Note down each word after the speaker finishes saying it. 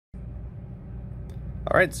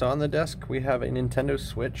Alright, so on the desk we have a Nintendo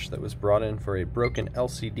Switch that was brought in for a broken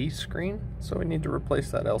LCD screen, so we need to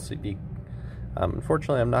replace that LCD.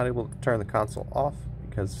 Unfortunately, I'm not able to turn the console off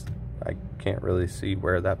because I can't really see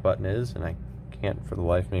where that button is, and I can't for the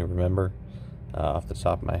life of me remember off the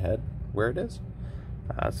top of my head where it is.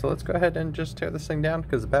 So let's go ahead and just tear this thing down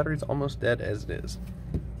because the battery's almost dead as it is.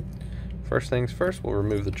 First things first, we'll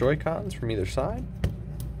remove the Joy-Cons from either side.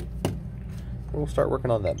 We'll start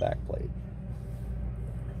working on that back plate.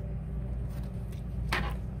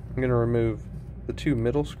 I'm going to remove the two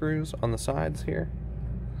middle screws on the sides here.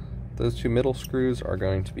 Those two middle screws are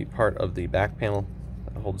going to be part of the back panel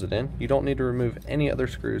that holds it in. You don't need to remove any other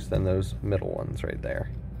screws than those middle ones right there.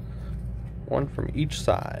 One from each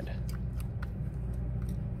side.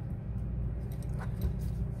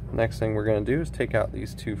 Next thing we're going to do is take out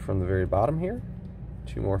these two from the very bottom here.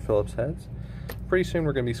 Two more Phillips heads. Pretty soon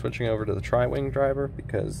we're going to be switching over to the Tri-Wing driver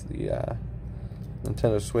because the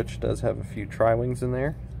Nintendo Switch does have a few Tri-Wings in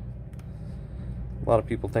there. A lot of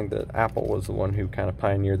people think that Apple was the one who kind of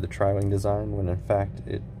pioneered the Tri-Wing design, when in fact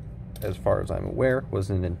it, as far as I'm aware,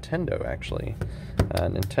 was a Nintendo actually.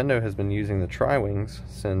 Nintendo has been using the Tri-Wings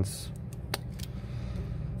since,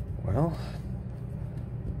 well,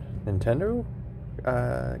 Nintendo?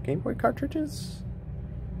 Game Boy cartridges?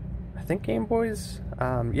 I think Game Boys?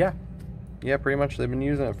 Yeah, pretty much they've been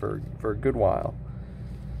using it for a good while.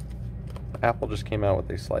 Apple just came out with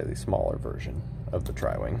a slightly smaller version of the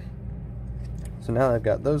Tri-Wing. So now that I've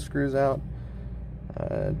got those screws out,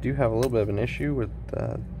 I do have a little bit of an issue with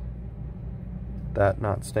that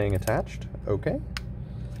not staying attached. Okay.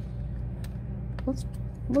 Let's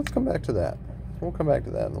come back to that. We'll come back to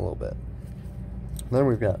that in a little bit. Then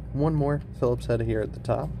we've got one more Phillips head here at the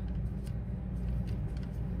top.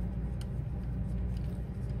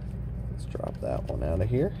 Let's drop that one out of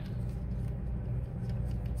here.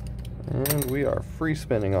 And we are free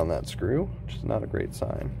spinning on that screw, which is not a great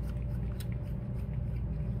sign.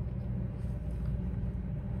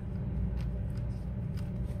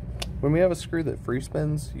 When we have a screw that free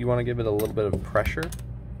spins, you want to give it a little bit of pressure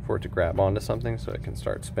for it to grab onto something so it can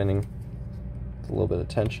start spinning with a little bit of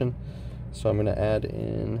tension. So I'm going to add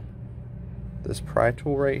in this pry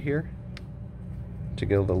tool right here to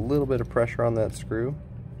give a little bit of pressure on that screw.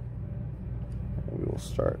 And we will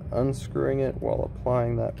start unscrewing it while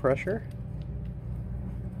applying that pressure.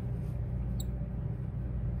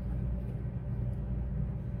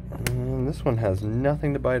 And this one has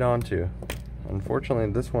nothing to bite onto. Unfortunately,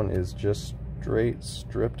 this one is just straight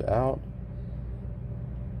stripped out.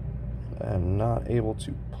 I'm not able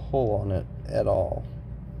to pull on it at all.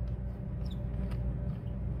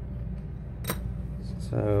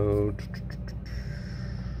 So,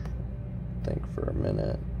 think for a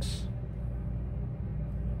minute.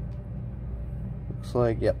 Looks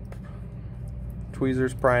like, yep,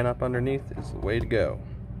 tweezers prying up underneath is the way to go.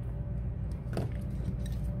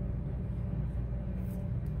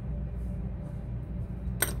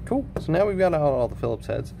 Cool, so now we've got out all the Phillips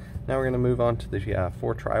heads. Now we're going to move on to the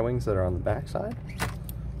 4 Tri-Wings that are on the back side.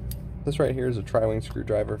 This right here is a Tri-Wing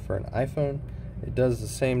screwdriver for an iPhone. It does the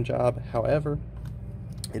same job, however,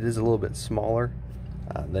 it is a little bit smaller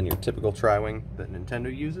than your typical Tri-Wing that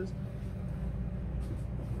Nintendo uses.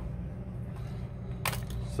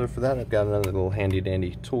 So for that, I've got another little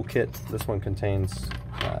handy-dandy toolkit. This one contains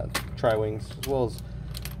Tri-Wings as well as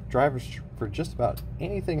drivers for just about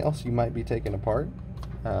anything else you might be taking apart.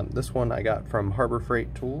 This one I got from Harbor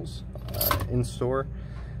Freight Tools in store,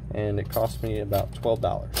 and it cost me about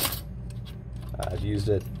 $12. I've used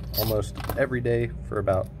it almost every day for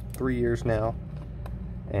about 3 years now,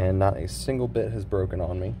 and not a single bit has broken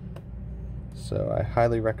on me. So I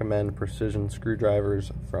highly recommend precision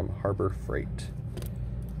screwdrivers from Harbor Freight.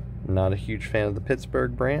 I'm not a huge fan of the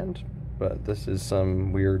Pittsburgh brand, but this is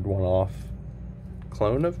some weird one-off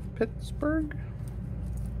clone of Pittsburgh.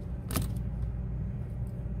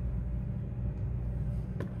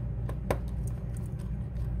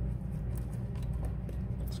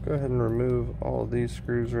 Let's go ahead and remove all of these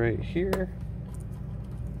screws right here.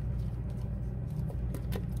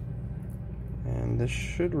 And this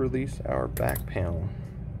should release our back panel.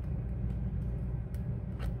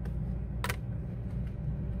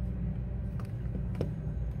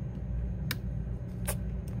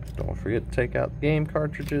 Don't forget to take out the game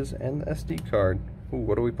cartridges and the SD card. Ooh,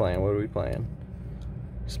 what are we playing? What are we playing?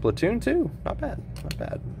 Splatoon 2? Not bad, not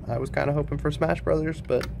bad. I was kind of hoping for Smash Brothers,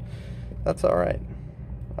 but that's alright.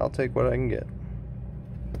 I'll take what I can get.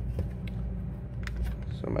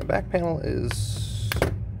 So my back panel is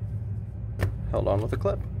held on with a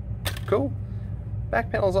clip. Cool. Back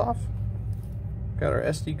panel's off. Got our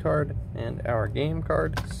SD card and our game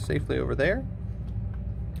card safely over there.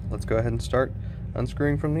 let's go ahead and start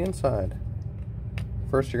unscrewing from the inside.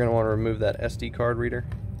 First, you're going to want to remove that SD card reader.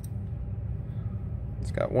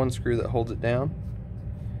 It's got one screw that holds it down,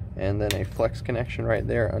 and then a flex connection right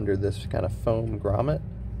there under this kind of foam grommet.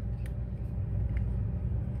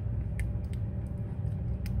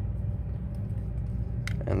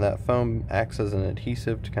 And that foam acts as an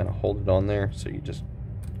adhesive to kind of hold it on there, so you just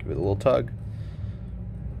give it a little tug.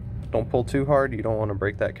 Don't pull too hard, you don't want to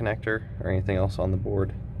break that connector or anything else on the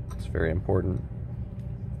board. It's very important.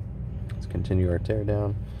 Let's continue our tear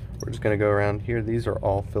down. We're just going to go around here. These are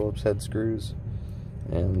all Phillips head screws,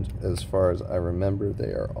 and as far as I remember,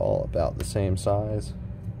 they are all about the same size.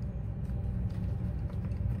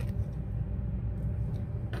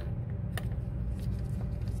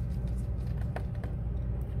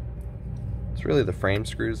 It's really the frame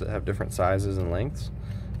screws that have different sizes and lengths.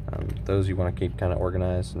 Those you want to keep kind of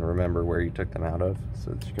organized and remember where you took them out of,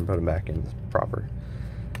 so that you can put them back in the proper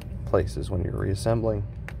places when you're reassembling.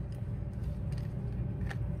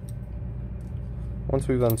 Once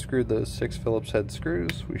we've unscrewed those 6 Phillips head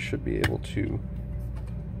screws, we should be able to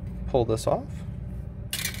pull this off.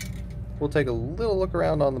 We'll take a little look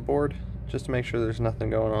around on the board just to make sure there's nothing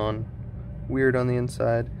going on weird on the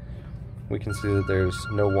inside. We can see that there's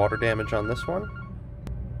no water damage on this one.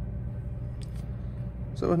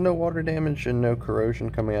 So with no water damage and no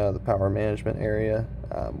corrosion coming out of the power management area,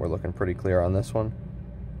 we're looking pretty clear on this one.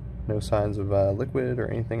 No signs of liquid or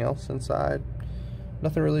anything else inside.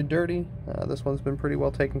 Nothing really dirty. This one's been pretty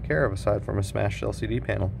well taken care of aside from a smashed LCD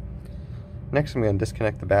panel. Next, I'm going to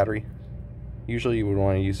disconnect the battery. Usually you would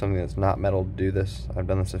want to use something that's not metal to do this. I've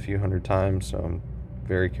done this a few hundred times, so I'm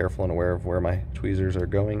very careful and aware of where my tweezers are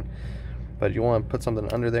going. But you want to put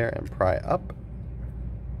something under there and pry up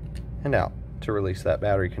and out to release that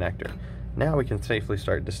battery connector. Now we can safely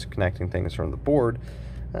start disconnecting things from the board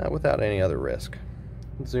without any other risk.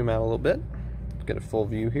 Let's zoom out a little bit, get a full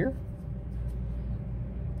view here.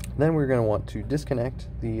 Then we're going to want to disconnect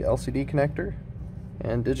the LCD connector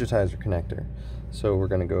and digitizer connector. So we're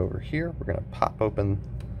going to go over here, we're going to pop open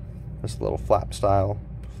this little flap style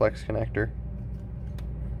flex connector.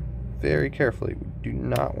 Very carefully, we do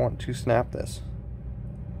not want to snap this.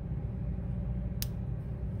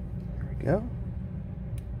 There we go.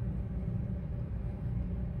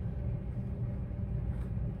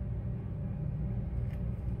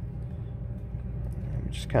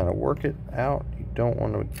 And just kind of work it out. You don't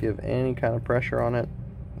want to give any kind of pressure on it.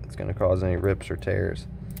 It's going to cause any rips or tears.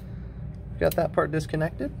 Got that part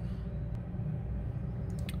disconnected.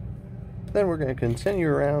 Then we're going to continue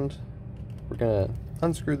around. We're going to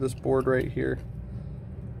unscrew this board right here,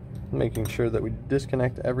 making sure that we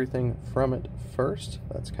disconnect everything from it first.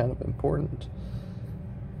 That's kind of important.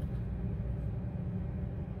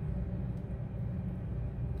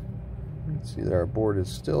 See that our board is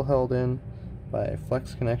still held in by a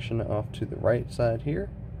flex connection off to the right side here.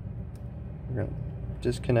 We're going to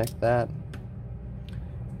disconnect that.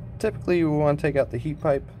 Typically we want to take out the heat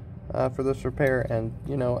pipe for this repair, and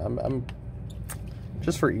you know, I'm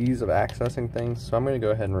just for ease of accessing things, so I'm going to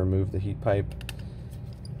go ahead and remove the heat pipe,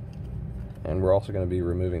 and we're also going to be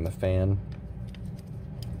removing the fan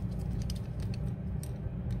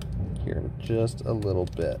here in just a little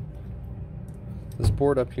bit. This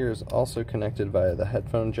board up here is also connected via the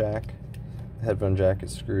headphone jack. The headphone jack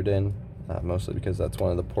is screwed in, mostly because that's one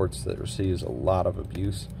of the ports that receives a lot of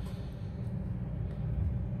abuse,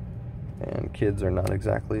 and kids are not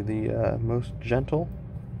exactly the most gentle.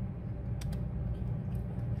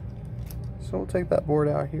 So we'll take that board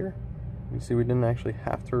out here. You see we didn't actually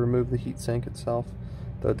have to remove the heatsink itself,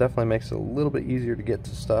 though it definitely makes it a little bit easier to get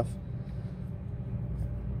to stuff.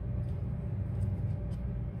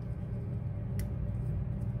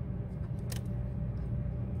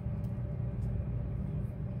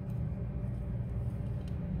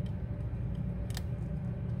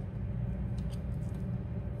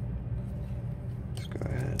 Let's go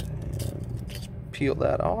ahead and peel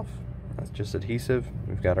that off. That's just adhesive.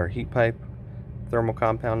 We've got our heat pipe, thermal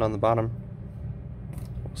compound on the bottom.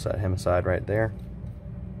 We'll set him aside right there.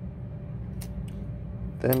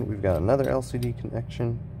 Then we've got another LCD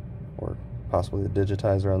connection, or possibly the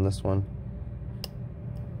digitizer on this one.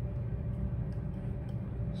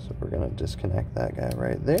 So we're going to disconnect that guy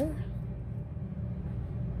right there.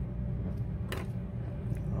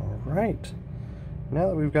 Alright, now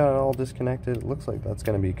that we've got it all disconnected, it looks like that's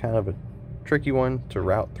going to be kind of a tricky one to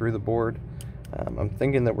route through the board. I'm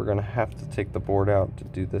thinking that we're going to have to take the board out to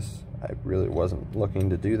do this. I really wasn't looking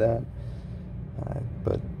to do that,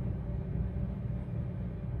 but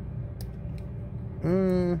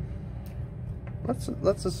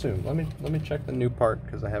let's assume. Let me check the new part,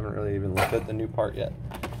 because I haven't really even looked at the new part yet.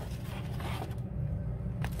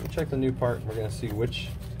 we'll check the new part. We're going to see which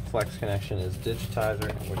flex connection is digitizer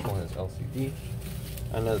and which one is LCD.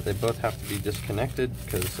 I know that they both have to be disconnected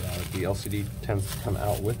because the LCD tends to come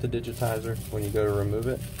out with the digitizer when you go to remove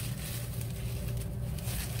it.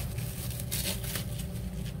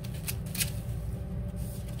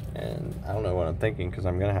 And I don't know what I'm thinking because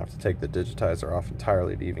I'm going to have to take the digitizer off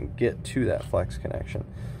entirely to even get to that flex connection.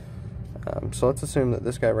 So let's assume that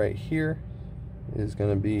this guy right here is going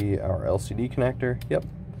to be our LCD connector. Yep.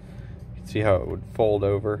 You can see how it would fold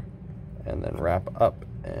over and then wrap up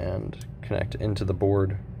and connect into the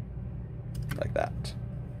board like that.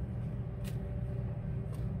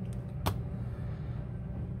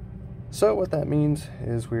 So what that means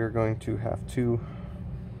is we are going to have to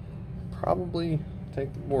probably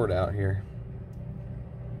take the board out here.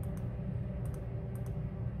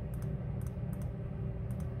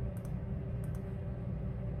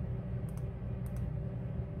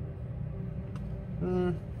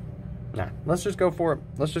 Nah, let's just go for it.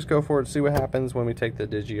 Let's just go for it, see what happens when we take the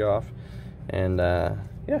digi off. And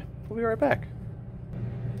yeah, we'll be right back.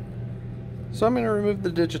 So I'm going to remove the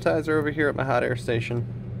digitizer over here at my hot air station.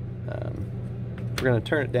 We're going to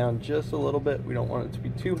turn it down just a little bit. We don't want it to be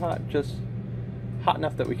too hot, just hot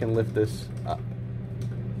enough that we can lift this up.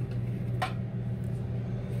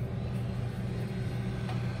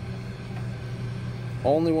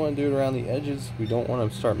 Only want to do it around the edges. We don't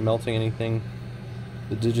want to start melting anything.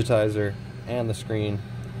 The digitizer and the screen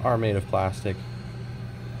are made of plastic.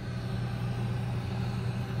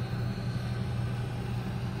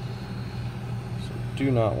 So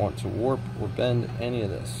do not want to warp or bend any of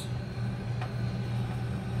this.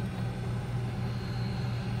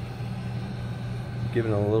 Give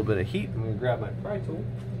it a little bit of heat. I'm going to grab my pry tool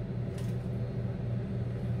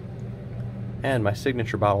and my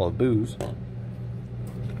signature bottle of booze.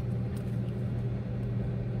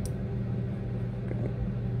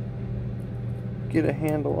 Get a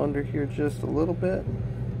handle under here just a little bit.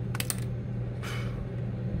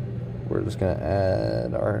 We're just going to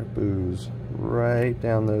add our booze right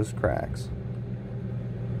down those cracks.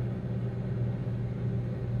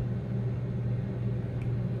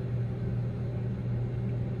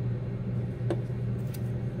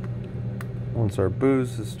 Once our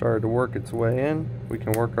booze has started to work its way in, we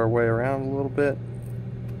can work our way around a little bit,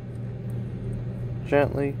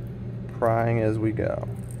 gently prying as we go.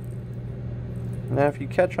 Now if you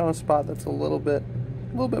catch on a spot that's a little bit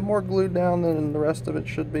more glued down than the rest of it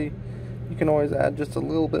should be, you can always add just a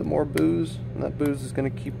little bit more booze, and that booze is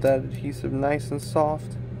going to keep that adhesive nice and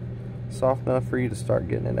soft enough for you to start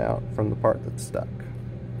getting it out from the part that's stuck.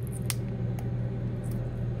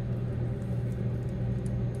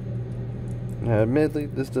 Now admittedly,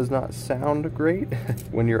 this does not sound great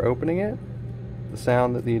when you're opening it. The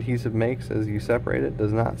sound that the adhesive makes as you separate it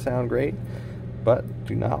does not sound great, but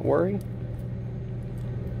do not worry.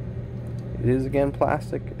 It is, again,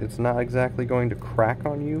 plastic. It's not exactly going to crack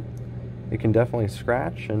on you. It can definitely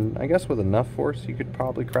scratch, and I guess with enough force you could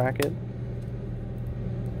probably crack it.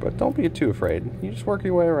 But don't be too afraid. You just work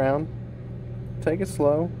your way around. Take it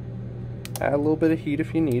slow. Add a little bit of heat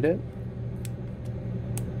if you need it.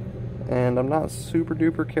 And I'm not super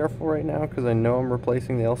duper careful right now because I know I'm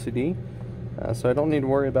replacing the LCD. So I don't need to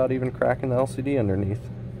worry about even cracking the LCD underneath.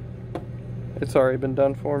 It's already been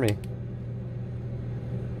done for me.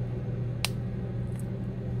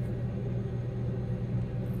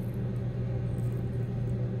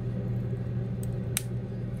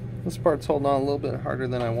 This part's holding on a little bit harder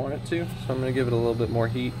than I want it to, so I'm going to give it a little bit more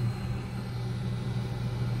heat.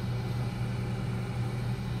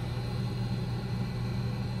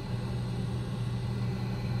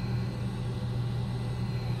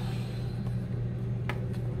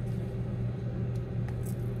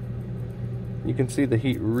 You can see the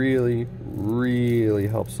heat really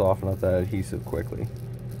helps soften up that adhesive quickly.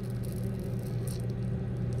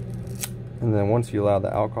 And then once you allow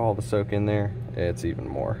the alcohol to soak in there, it's even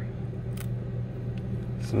more.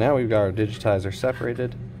 So now we've got our digitizer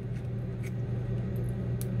separated.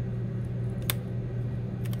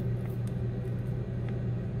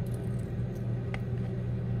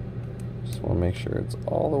 Just want to make sure it's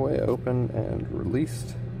all the way open and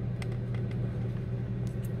released.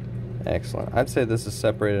 Excellent. I'd say this is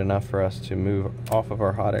separated enough for us to move off of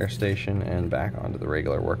our hot air station and back onto the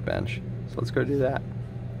regular workbench. So let's go do that.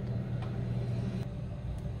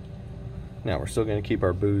 Now we're still going to keep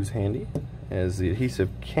our booze handy, as the adhesive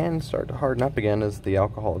can start to harden up again as the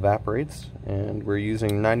alcohol evaporates, and we're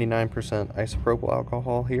using 99% isopropyl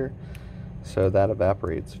alcohol here, so that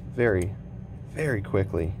evaporates very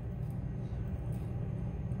quickly.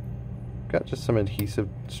 Got just some adhesive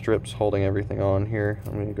strips holding everything on here.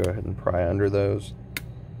 I'm going to go ahead and pry under those.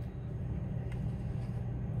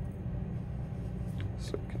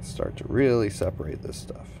 start to really separate this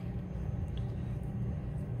stuff.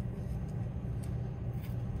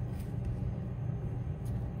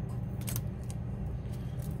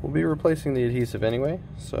 We'll be replacing the adhesive anyway,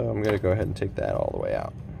 so I'm going to go ahead and take that all the way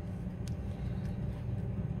out.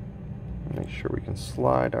 Make sure we can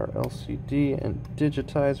slide our LCD and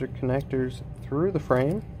digitizer connectors through the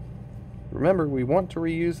frame. Remember, we want to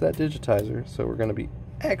reuse that digitizer, so we're going to be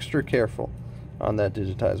extra careful on that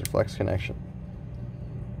digitizer flex connection.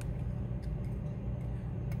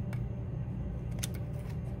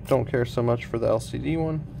 Don't care so much for the LCD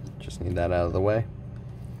one, just need that out of the way.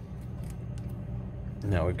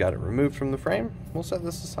 Now we've got it removed from the frame, we'll set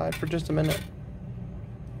this aside for just a minute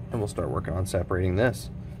and we'll start working on separating this.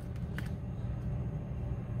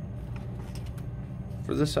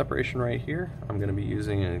 For this separation right here, I'm going to be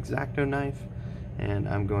using an X-Acto knife and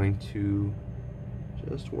I'm going to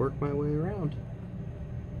just work my way around.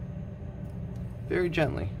 Very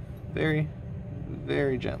gently, very,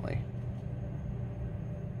 very gently.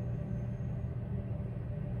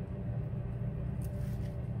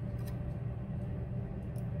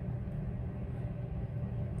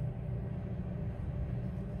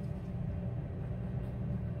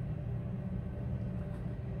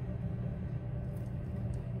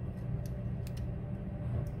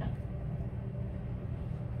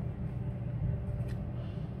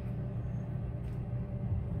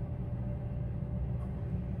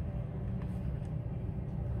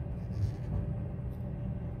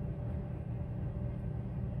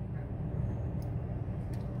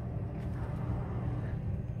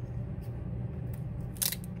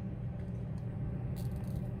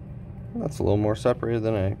 That's a little more separated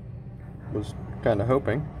than I was kind of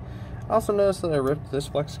hoping. I also noticed that I ripped this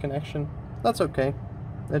flex connection. That's okay.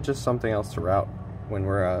 It's just something else to route when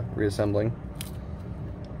we're reassembling.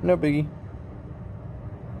 No biggie.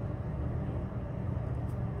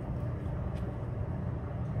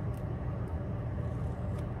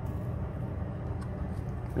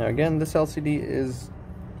 Now again, this LCD is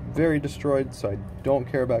very destroyed, so I don't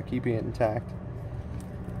care about keeping it intact.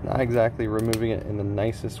 Not exactly removing it in the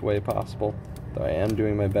nicest way possible, though I am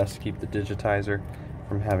doing my best to keep the digitizer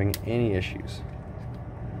from having any issues.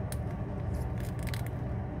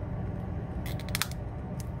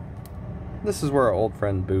 This is where our old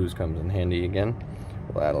friend Booze comes in handy again.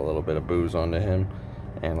 We'll add a little bit of booze onto him,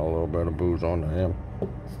 and a little bit of booze onto him.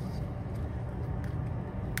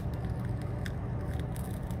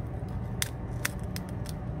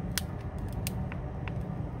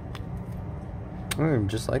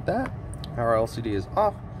 Just like that, our LCD is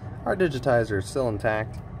off, our digitizer is still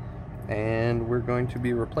intact, and we're going to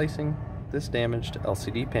be replacing this damaged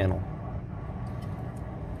LCD panel.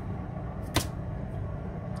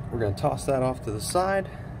 We're going to toss that off to the side,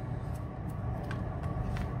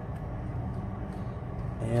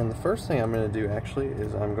 and the first thing I'm going to do actually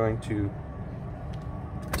is I'm going to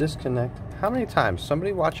disconnect. How many times,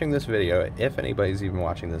 somebody watching this video, if anybody's even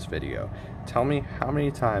watching this video, tell me how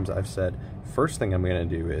many times I've said, first thing I'm going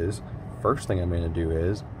to do is, first thing I'm going to do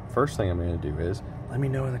is, first thing I'm going to do is. Let me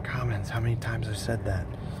know in the comments how many times I've said that.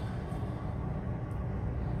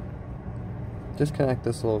 Disconnect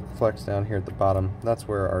this little flex down here at the bottom. That's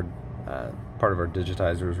where our part of our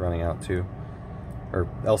digitizer is running out to, or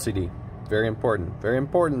LCD. Very important, very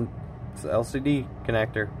important. It's the LCD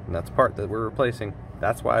connector, and that's the part that we're replacing.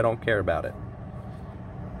 That's why I don't care about it.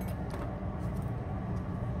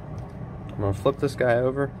 I'm going to flip this guy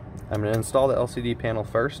over. I'm going to install the LCD panel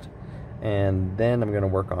first, and then I'm going to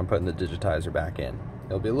work on putting the digitizer back in.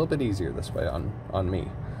 It'll be a little bit easier this way on me.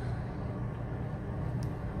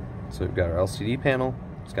 So we've got our LCD panel.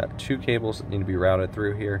 It's got two cables that need to be routed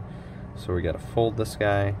through here. So we got to fold this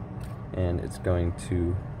guy, and it's going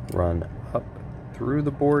to run up through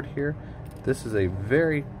the board here. This is a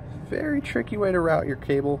very, very tricky way to route your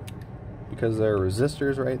cable because there are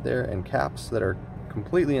resistors right there and caps that are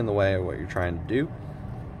completely in the way of what you're trying to do.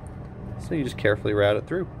 So you just carefully route it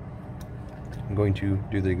through. I'm going to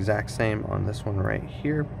do the exact same on this one right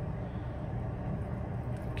here.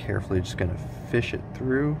 Carefully just going to fish it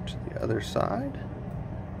through to the other side.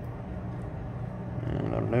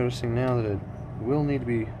 And I'm noticing now that it will need to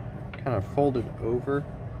be kind of folded over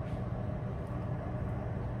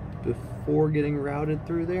before getting routed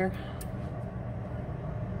through there.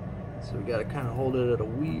 So we got to kind of hold it at a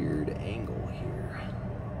weird angle here.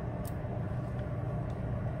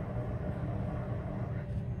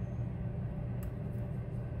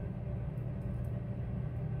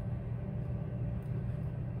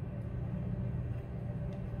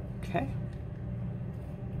 Okay.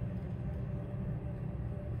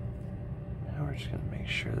 Now we're just going to make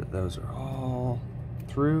sure that those are all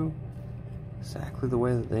through. exactly the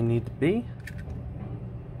way that they need to be.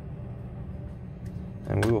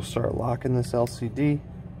 And we will start locking this LCD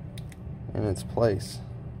in its place.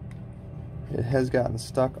 It has gotten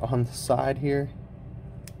stuck on the side here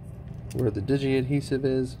where the digi adhesive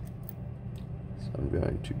is. So I'm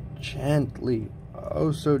going to gently,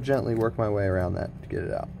 oh so gently, work my way around that to get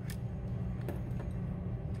it out.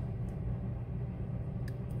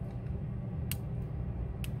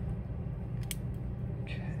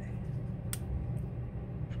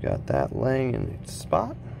 Got that laying in its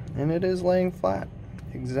spot, and it is laying flat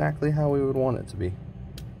exactly how we would want it to be.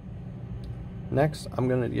 Next, I'm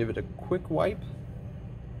going to give it a quick wipe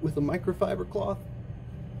with a microfiber cloth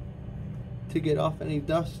to get off any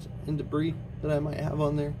dust and debris that I might have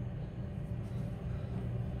on there.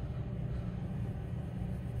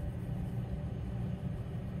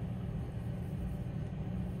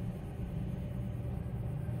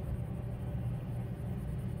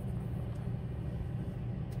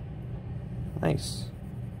 Nice.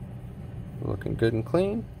 Looking good and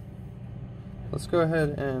clean. Let's go ahead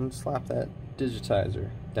and slap that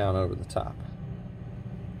digitizer down over the top.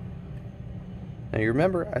 Now you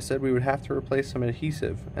remember I said we would have to replace some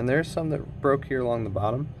adhesive, and there's some that broke here along the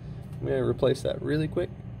bottom. I'm going to replace that really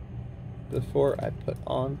quick before I put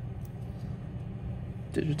on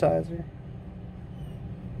digitizer.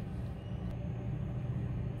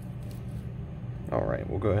 Alright,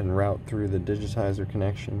 we'll go ahead and route through the digitizer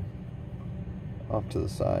connection off to the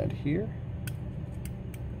side here.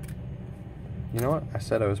 You know what? I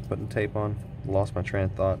said I was putting tape on. Lost my train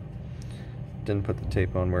of thought. Didn't put the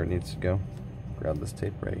tape on where it needs to go. Grab this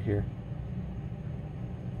tape right here.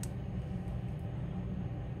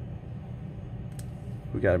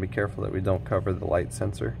 We got to be careful that we don't cover the light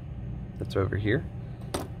sensor that's over here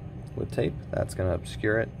with tape. That's going to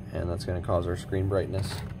obscure it, and that's going to cause our screen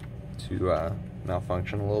brightness to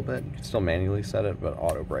malfunction a little bit. You can still manually set it, but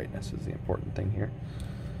auto brightness is the important thing here.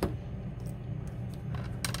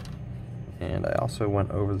 And I also went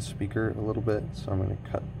over the speaker a little bit, so I'm going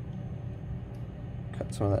to cut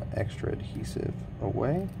some of that extra adhesive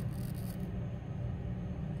away.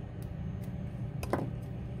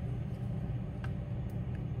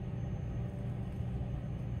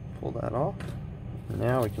 Pull that off.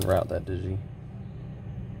 Now we can route that digi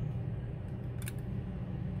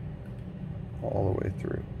all the way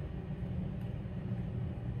through.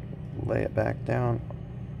 Lay it back down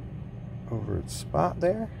over its spot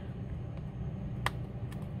there.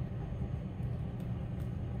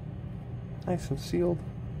 Nice and sealed.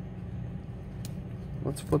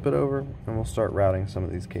 Let's flip it over and we'll start routing some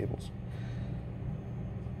of these cables.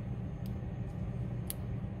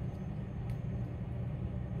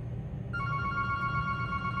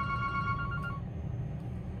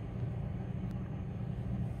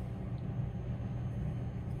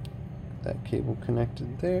 That cable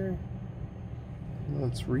connected there.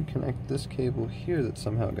 Let's reconnect this cable here that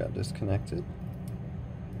somehow got disconnected.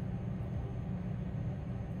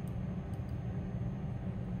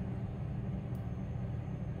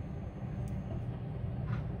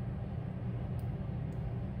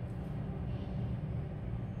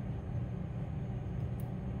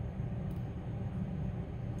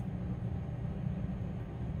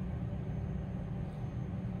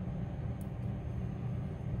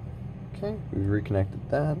 Okay, we've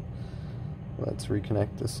reconnected that. Let's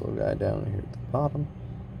reconnect this little guy down here at the bottom.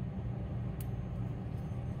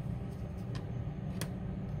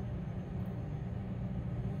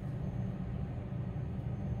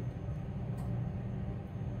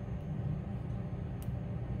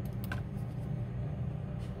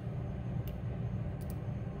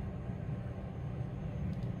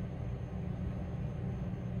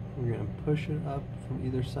 We're going to push it up from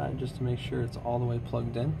either side just to make sure it's all the way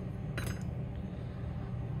plugged in.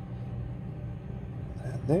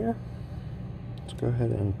 That there. Let's go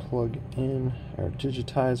ahead and plug in our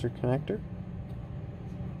digitizer connector.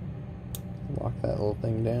 Lock that little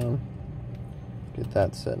thing down. Get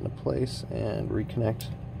that set into place and reconnect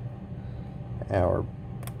our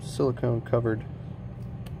silicone covered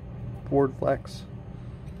board flex.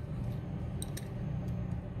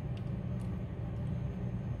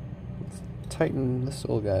 Tighten this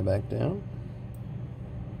little guy back down.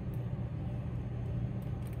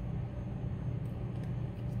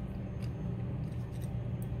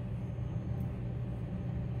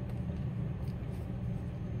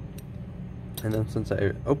 And then since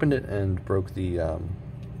I opened it and broke the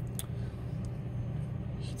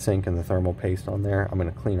heatsink and the thermal paste on there, I'm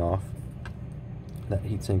going to clean off that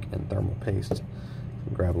heatsink and thermal paste.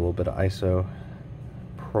 Grab a little bit of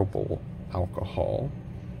isopropyl alcohol.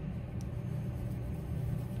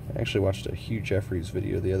 I actually watched a Hugh Jeffries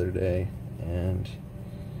video the other day, and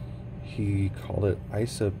he called it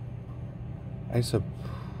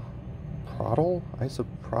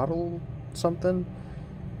isoprodal something,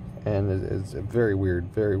 and it's a very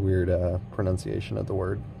weird pronunciation of the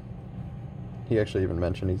word. He actually even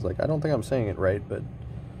mentioned, he's like, I don't think I'm saying it right, but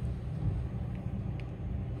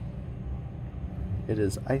it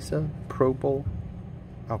is isopropyl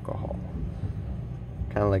alcohol,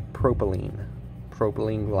 kind of like propylene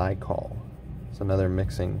glycol. It's another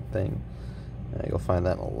mixing thing. You'll find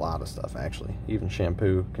that in a lot of stuff, actually, even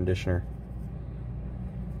shampoo, conditioner,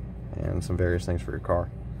 and some various things for your car.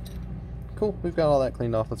 Cool, we've got all that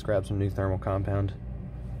cleaned off. Let's grab some new thermal compound.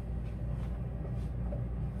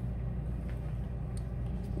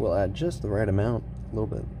 We'll add just the right amount, a little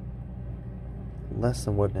bit less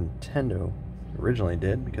than what Nintendo originally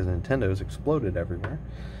did, because Nintendo's exploded everywhere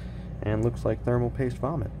and looks like thermal paste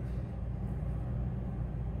vomit.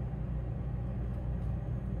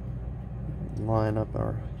 Line up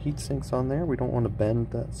our heat sinks on there. We don't want to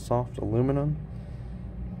bend that soft aluminum.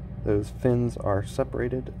 Those fins are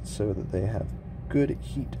separated so that they have good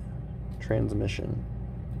heat transmission.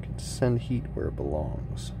 You can send heat where it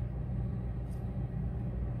belongs.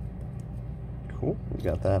 Cool, we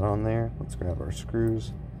got that on there. Let's grab our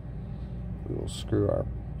screws. We will screw our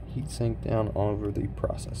heatsink down over the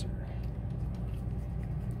processor.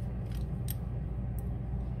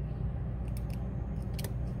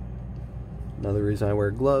 Another reason I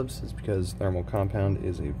wear gloves is because thermal compound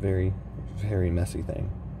is a very, very messy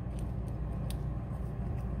thing.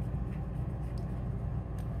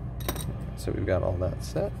 So we've got all that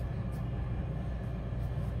set.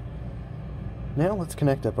 Now let's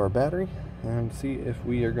connect up our battery and see if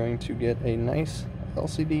we are going to get a nice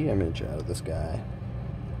LCD image out of this guy.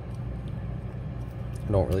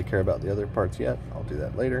 I don't really care about the other parts yet. I'll do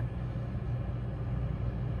that later.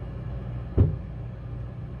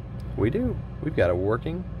 We do. We've got a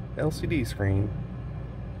working LCD screen.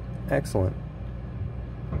 Excellent.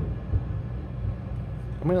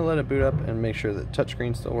 I'm going to let it boot up and make sure that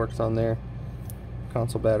touchscreen still works on there.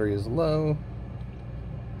 Console battery is low.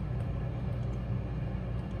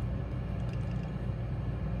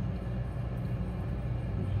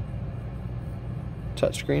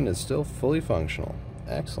 Touchscreen is still fully functional.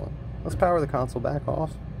 Excellent. Let's power the console back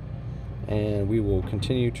off, and we will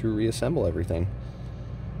continue to reassemble everything.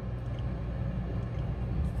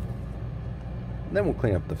 Then we'll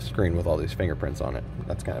clean up the screen with all these fingerprints on it.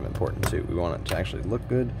 That's kind of important too. We want it to actually look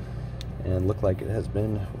good and look like it has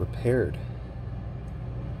been repaired.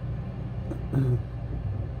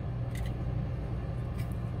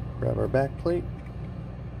 Grab our back plate,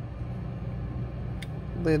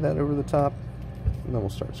 lay that over the top, and then we'll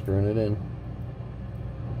start screwing it in.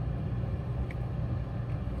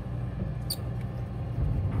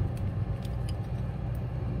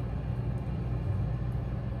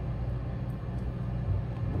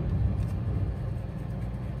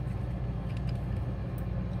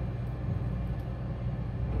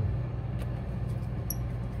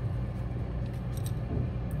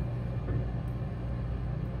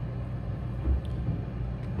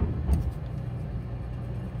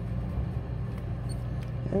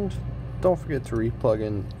 And don't forget to re-plug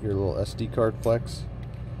in your little SD card flex.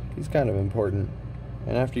 He's kind of important.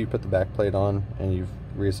 And after you put the back plate on and you've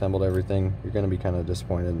reassembled everything, you're going to be kind of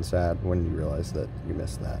disappointed and sad when you realize that you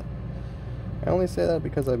missed that. I only say that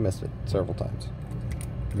because I've missed it several times.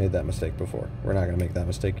 Made that mistake before. We're not going to make that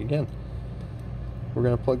mistake again. We're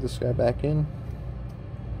going to plug this guy back in.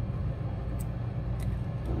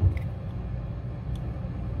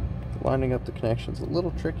 Lining up the connection's a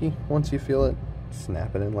little tricky. Once you feel it,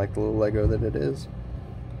 snap it in like the little Lego that it is.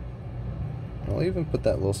 I'll even put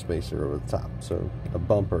that little spacer over the top so a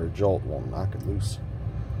bump or a jolt won't knock it loose.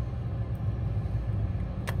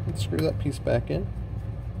 Let's screw that piece back in.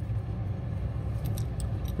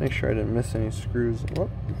 Make sure I didn't miss any screws. Oh,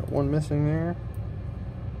 got one missing there.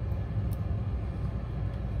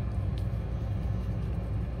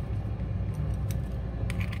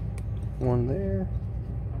 One there.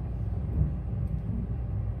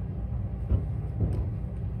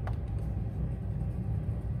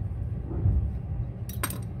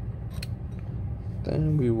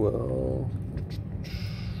 Then we will,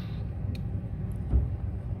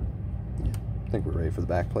 I think we're ready for the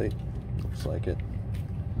back plate. Looks like it.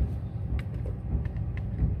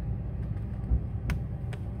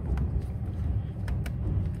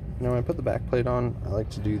 Now when I put the back plate on, I like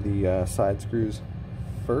to do the side screws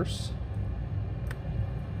first,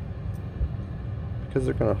 because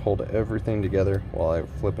they're going to hold everything together while I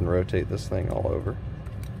flip and rotate this thing all over.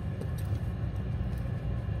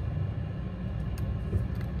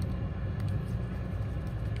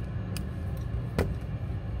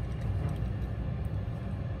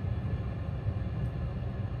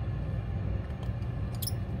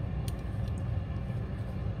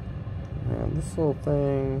 this little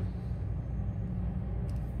thing,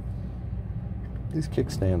 these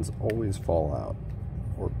kickstands always fall out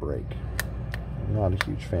or break. I'm not a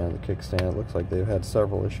huge fan of the kickstand. It looks like they've had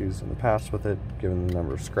several issues in the past with it, given the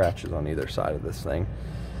number of scratches on either side of this thing.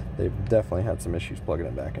 They've definitely had some issues plugging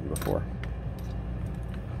it back in before.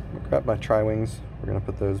 I'm gonna grab my tri-wings. We're gonna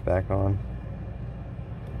put those back on.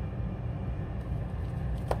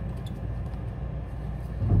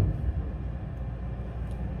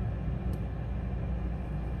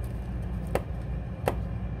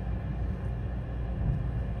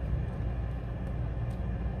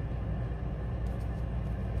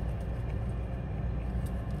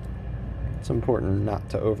 It's important not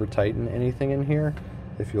to over tighten anything in here.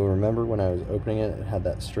 If you'll remember, when I was opening it, it had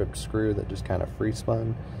that stripped screw that just kind of free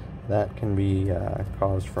spun. That can be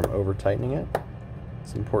caused from over tightening it.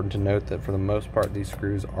 It's important to note that for the most part these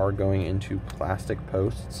screws are going into plastic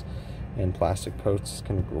posts, and plastic posts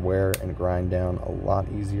can wear and grind down a lot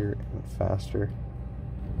easier and faster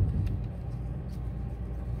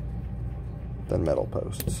than metal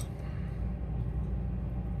posts.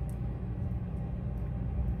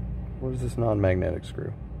 What is this non-magnetic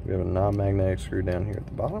screw? We have a non-magnetic screw down here at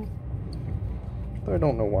the bottom, though I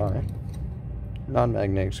don't know why.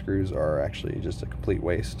 Non-magnetic screws are actually just a complete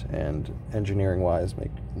waste, and engineering-wise make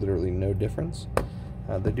literally no difference.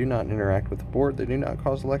 They do not interact with the board. They do not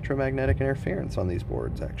cause electromagnetic interference on these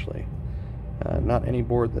boards, actually. Not any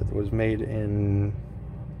board that was made in,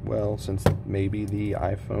 well, since maybe the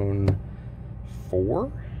iPhone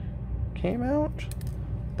 4 came out.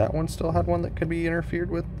 That one still had one that could be interfered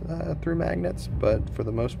with through magnets, but for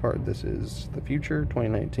the most part this is the future,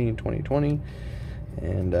 2019, 2020,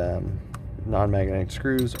 and non-magnetic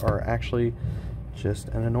screws are actually just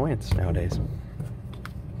an annoyance nowadays.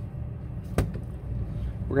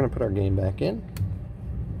 We're going to put our game back in,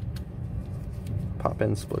 pop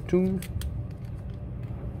in Splatoon,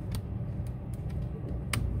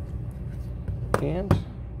 and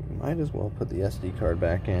we might as well put the SD card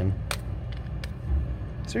back in.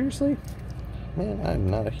 Seriously? Man, I'm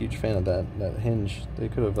not a huge fan of that hinge. They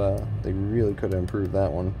could have, they really could have improved that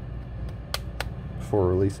one before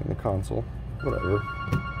releasing the console. Whatever.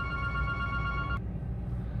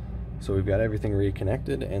 So we've got everything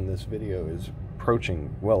reconnected, and this video is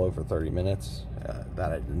approaching well over 30 minutes.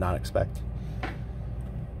 That I did not expect.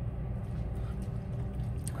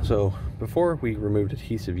 So before we removed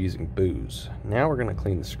adhesive using Booz, now we're going to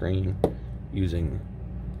clean the screen using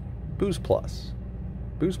Booz Plus.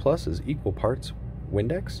 Booz Plus is equal parts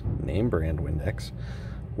Windex, name brand Windex,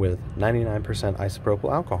 with 99%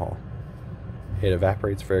 isopropyl alcohol. It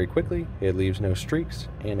evaporates very quickly, it leaves no streaks,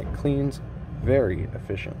 and it cleans very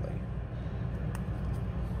efficiently.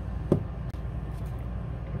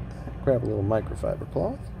 Grab a little microfiber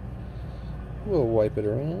cloth, we'll wipe it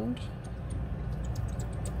around,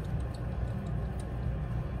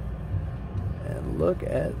 and look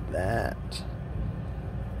at that.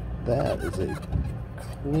 That is a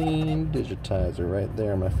clean digitizer right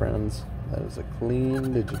there, my friends. That is a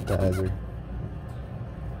clean digitizer.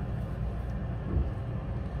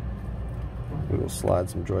 We will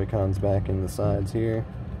slide some Joy-Cons back in the sides here.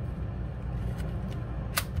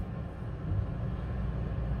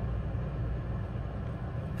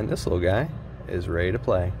 And this little guy is ready to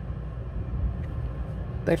play.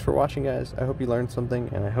 Thanks for watching, guys. I hope you learned something,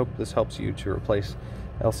 and I hope this helps you to replace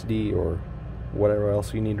LCD or whatever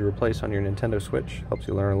else you need to replace on your Nintendo Switch. Helps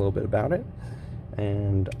you learn a little bit about it.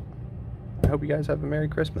 And I hope you guys have a Merry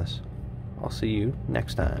Christmas. I'll see you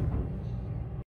next time.